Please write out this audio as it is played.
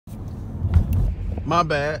My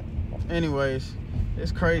bad. Anyways,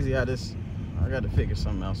 it's crazy how this, I got to figure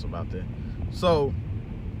something else about that. So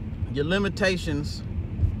your limitations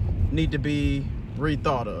need to be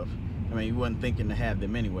rethought of. I mean, you wasn't thinking to have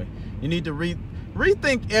them anyway. You need to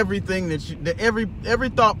rethink everything that every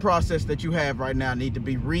thought process that you have right now need to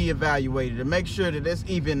be reevaluated and make sure that it's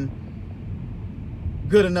even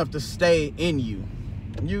good enough to stay in you.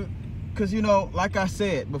 Because you know, like I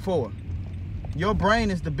said before, your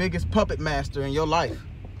brain is the biggest puppet master in your life.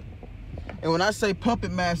 And when I say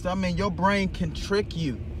puppet master, I mean your brain can trick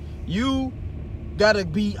you. You gotta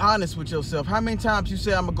be honest with yourself. How many times you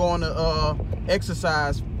say I'm gonna go on a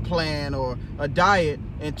exercise plan or a diet,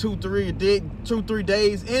 and 2-3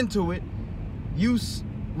 days into it, you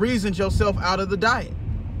reasoned yourself out of the diet?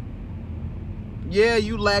 Yeah,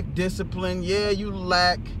 you lack discipline. Yeah, you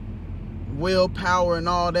lack willpower and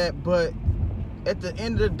all that. But at the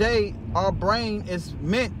end of the day, our brain is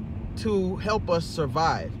meant to help us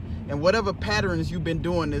survive. And whatever patterns you've been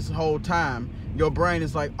doing this whole time, your brain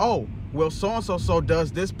is like, oh, well, so-and-so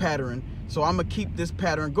does this pattern, so I'm going to keep this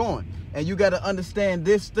pattern going. And you got to understand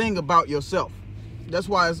this thing about yourself. That's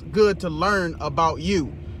why it's good to learn about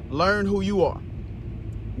you. Learn who you are.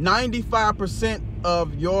 95%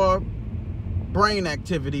 of your brain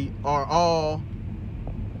activity are all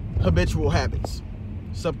habitual habits,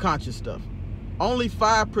 subconscious stuff. Only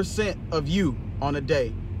 5% of you on a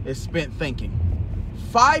day is spent thinking.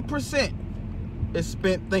 5% is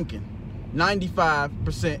spent thinking.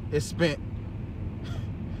 95% is spent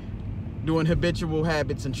doing habitual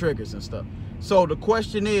habits and triggers and stuff. So the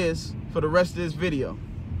question is, for the rest of this video,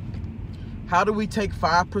 how do we take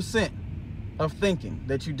 5% of thinking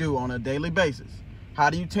that you do on a daily basis? How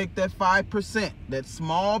do you take that 5%, that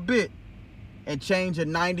small bit, and change a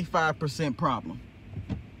 95% problem?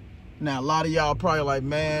 Now, a lot of y'all probably like,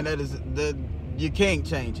 man, that you can't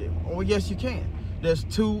change it. Well, yes, you can. There's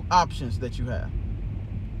two options that you have.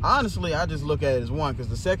 Honestly, I just look at it as one, because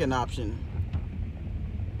the second option,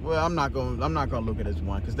 well, I'm not gonna look at it as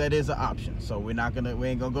one, because that is an option. So we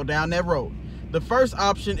ain't gonna go down that road. The first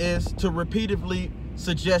option is to repeatedly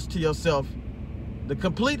suggest to yourself the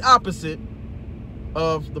complete opposite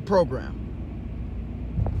of the program.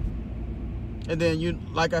 And then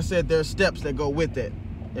like I said, there are steps that go with that.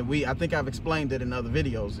 And I think I've explained it in other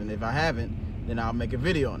videos. And if I haven't, then I'll make a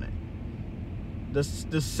video on it.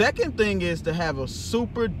 The second thing is to have a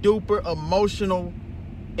super duper emotional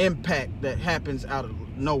impact that happens out of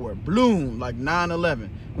nowhere. Bloom, like 9/11.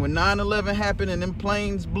 When 9/11 happened and them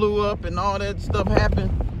planes blew up and all that stuff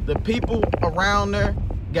happened, the people around there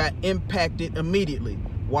got impacted immediately.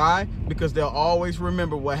 Why? Because they'll always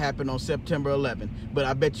remember what happened on September 11th. But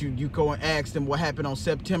I bet you go and ask them what happened on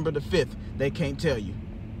September the 5th. They can't tell you.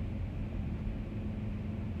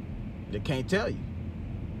 They can't tell you.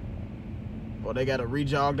 Or they got to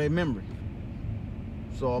re-jog their memory.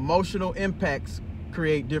 So emotional impacts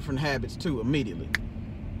create different habits too immediately.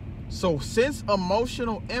 So since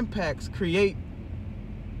emotional impacts create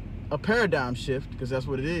a paradigm shift, because that's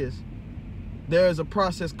what it is, there is a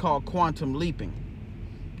process called quantum leaping.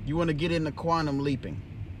 You want to get into quantum leaping.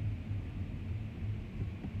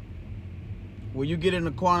 When you get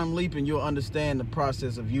into quantum leaping, you'll understand the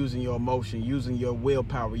process of using your emotion, using your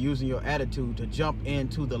willpower, using your attitude to jump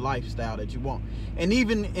into the lifestyle that you want. And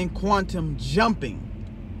even in quantum jumping,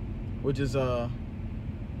 which is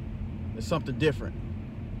something different.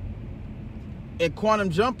 In quantum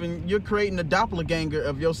jumping, you're creating a doppelganger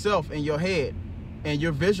of yourself in your head, and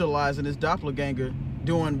you're visualizing this doppelganger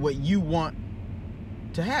doing what you want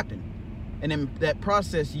to happen. And in that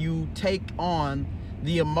process, you take on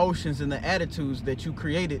the emotions and the attitudes that you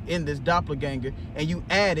created in this doppelganger, and you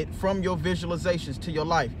add it from your visualizations to your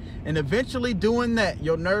life. And eventually doing that,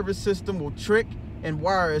 your nervous system will trick and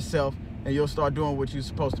wire itself, and you'll start doing what you're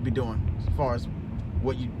supposed to be doing as far as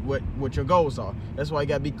what your goals are. That's why you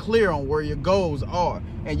gotta be clear on where your goals are,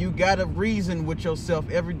 and you gotta reason with yourself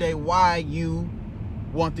every day why you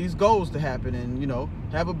want these goals to happen, and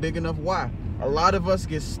have a big enough why. A lot of us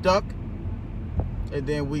get stuck, and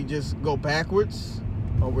then we just go backwards,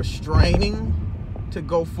 or we're straining to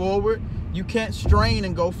go forward. You can't strain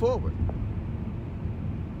and go forward.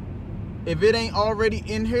 If it ain't already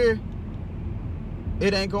in here,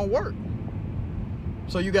 it ain't gonna work.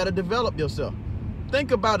 So you gotta develop yourself.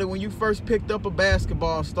 Think about it when you first picked up a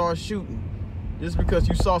basketball and started shooting. Just because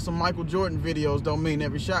you saw some Michael Jordan videos don't mean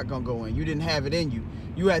every shot gonna go in. You didn't have it in you.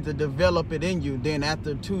 You had to develop it in you. Then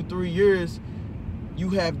after 2-3 years,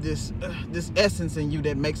 you have this essence in you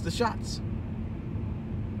that makes the shots.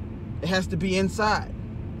 It has to be inside.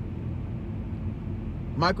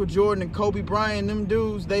 Michael Jordan and Kobe Bryant, them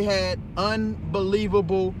dudes, they had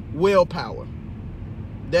unbelievable willpower.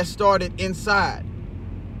 that started inside,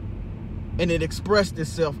 and it expressed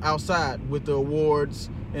itself outside with the awards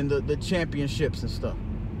and the championships and stuff.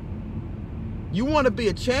 You want to be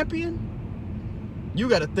a champion? You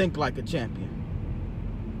got to think like a champion.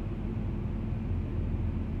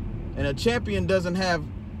 And a champion doesn't have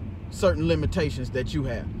certain limitations that you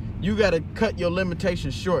have. You got to cut your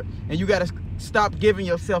limitations short, and you got to stop giving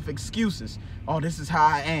yourself excuses. Oh, this is how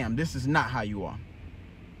I am. This is not how you are.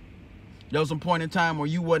 There was some point in time where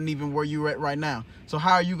you wasn't even where you're at right now. So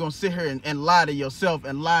how are you going to sit here and lie to yourself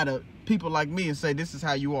and lie to people like me and say this is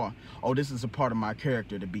how you are? Oh, this is a part of my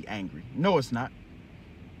character to be angry. No, it's not.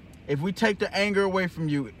 If we take the anger away from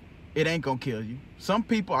you, it ain't going to kill you. Some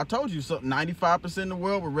people, I told you something, 95% of the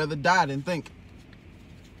world would rather die than think.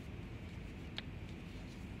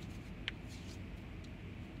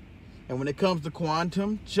 And when it comes to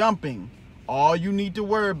quantum jumping, all you need to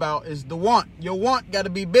worry about is the want. Your want got to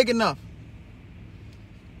be big enough.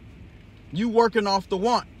 You working off the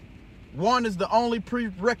want. Want is the only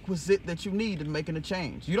prerequisite that you need in making a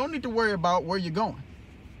change. You don't need to worry about where you're going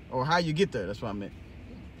or how you get there. That's what I meant.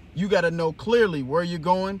 You got to know clearly where you're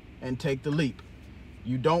going and take the leap.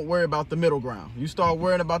 You don't worry about the middle ground. You start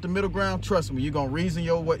worrying about the middle ground, trust me, you're going to reason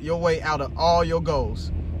your way out of all your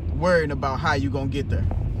goals, worrying about how you're going to get there.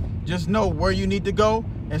 Just know where you need to go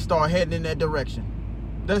and start heading in that direction.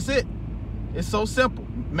 That's it. It's so simple.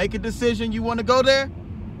 Make a decision you want to go there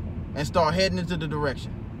and start heading into the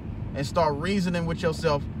direction. And start reasoning with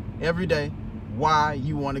yourself every day why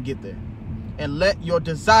you want to get there. And let your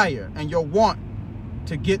desire and your want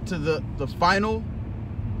to get to the final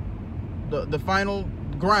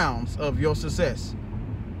grounds of your success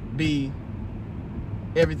be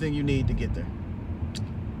everything you need to get there.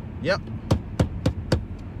 Yep.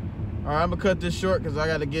 All right, I'm gonna cut this short because I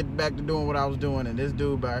got to get back to doing what I was doing, and this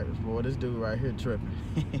dude right here tripping.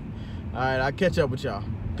 All right, I'll catch up with y'all.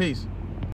 Peace.